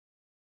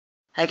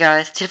Hey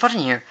guys,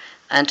 TL14 here,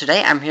 and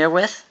today I'm here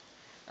with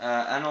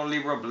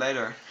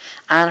NL-libra-Blader.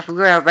 and we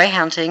were way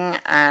hunting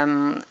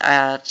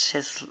at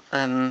his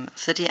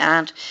city,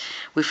 and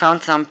we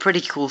found some pretty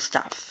cool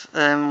stuff.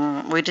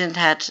 We didn't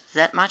had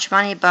that much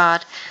money,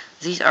 but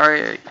these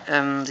are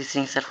these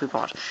things that we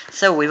bought.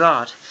 So we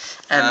bought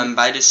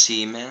By the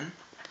sea, man.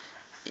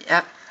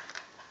 yep,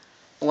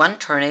 one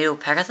tornado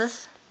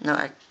Pegasus.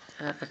 No,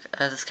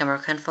 this camera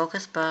can't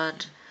focus,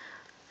 but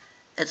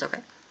it's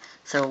okay.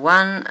 So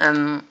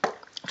one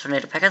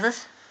tornado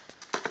Pegasus,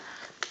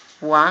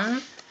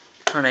 one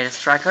tornado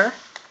Striker.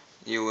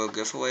 You will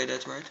give away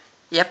that, right?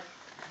 Yep,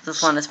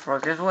 this one is for a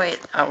giveaway.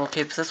 I will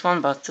keep this one,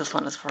 but this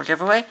one is for a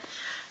giveaway.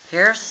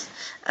 Here's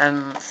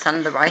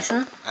Sun the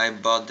Bison. I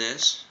bought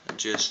this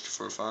just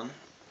for fun.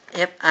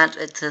 Yep, and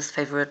it's his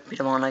favorite beat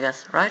 'em on, I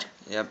guess, right?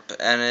 Yep,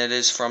 and it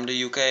is from the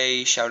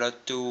UK. Shout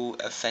out to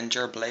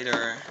Avenger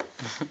Blader.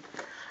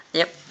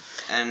 Yep.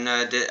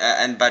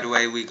 And by the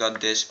way, we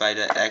got this by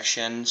the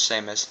Action,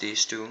 same as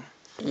these two.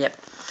 Yep.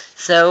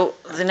 So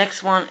the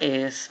next one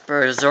is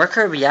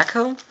Berserker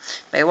Byakko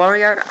by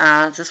Warrior,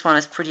 and this one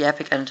is pretty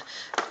epic. And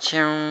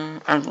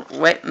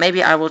wait,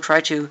 maybe I will try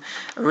to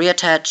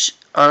reattach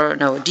or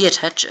no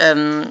deattach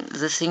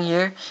this thing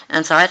here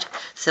inside,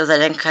 so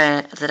that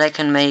I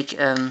can make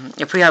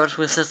a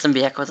pre-orbital system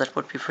Byakko. That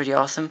would be pretty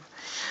awesome.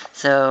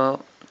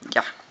 So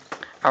yeah,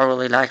 I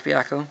really like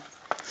Byakko,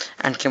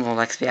 and Kimball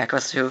likes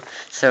Byakko too.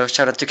 So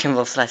shout out to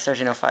Kimball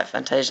 /1305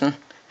 Fantasia.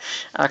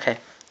 Okay,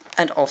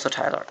 and also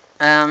Tyler.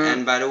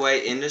 And by the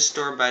way, in the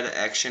store by the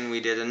Action, we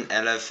did an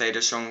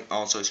elevator song,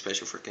 also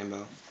special for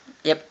Kimbo.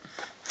 Yep.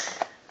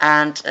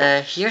 And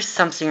here's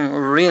something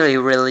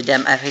really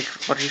damn epic.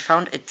 What we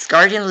found, it's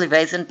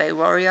Guardian-Leviathan by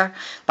Warrior,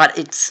 but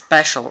it's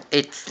special.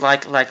 It's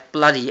like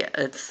bloody.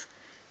 It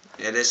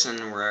is a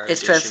rare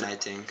edition, I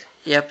think.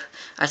 Yep,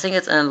 I think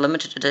it's a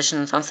limited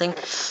edition something.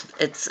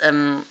 It's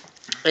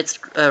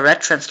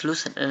red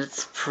translucent, and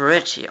it's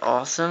pretty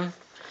awesome.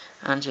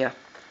 And yeah.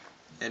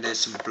 It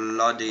is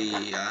bloody.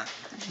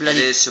 It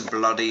is a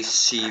bloody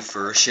sea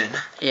version.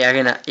 Yeah,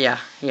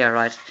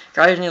 right.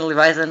 Guardian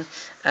Leviathan,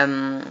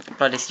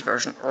 bloody sea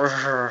version.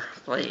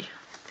 Bloody.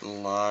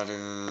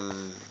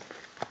 Bloody.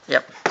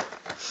 Yep.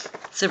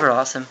 Super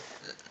awesome.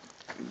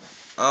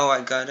 Oh,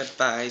 I got a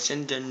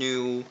bison, the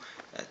new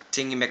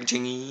thingy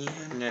McJingy,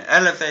 and the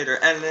elevator,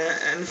 and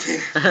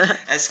the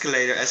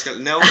escalator.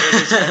 No, it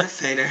is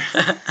elevator.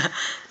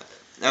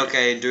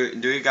 Okay,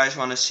 do you guys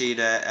want to see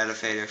the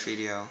elevator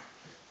video?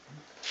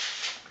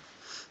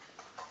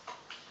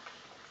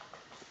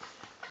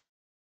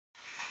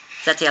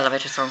 That's the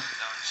elevator song.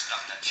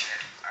 Stop that shit.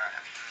 Alright.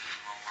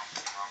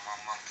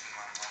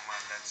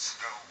 Let's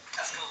go.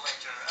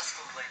 Escalator.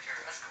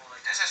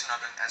 This is not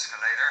an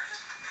escalator.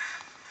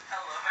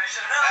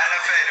 Elevator.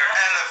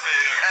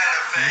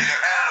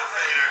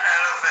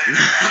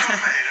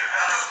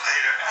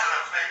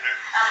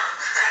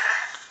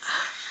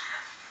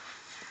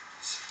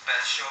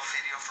 Special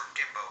video for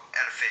Kimbo.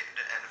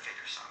 The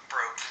elevator song.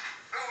 Broke.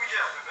 Oh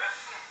yeah, baby.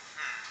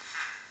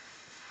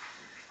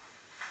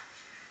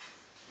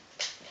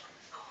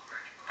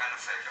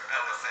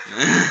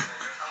 Elevator.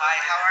 Hi,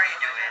 how are you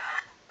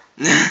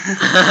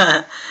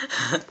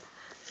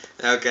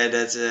doing? Okay,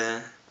 that's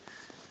the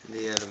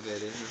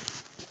elevator.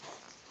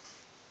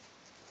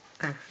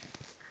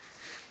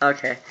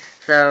 Okay,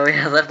 so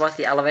yeah, that was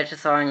the elevator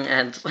song,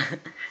 and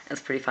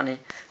it's pretty funny.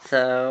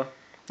 So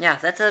yeah,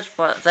 that's it.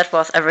 That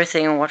was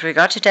everything what we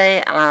got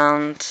today,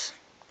 and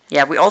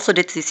yeah, we also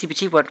did the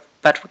CBT,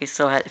 but we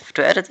still have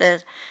to edit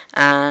it,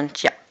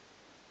 and yeah,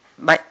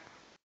 bye.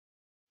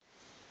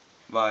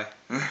 Bye.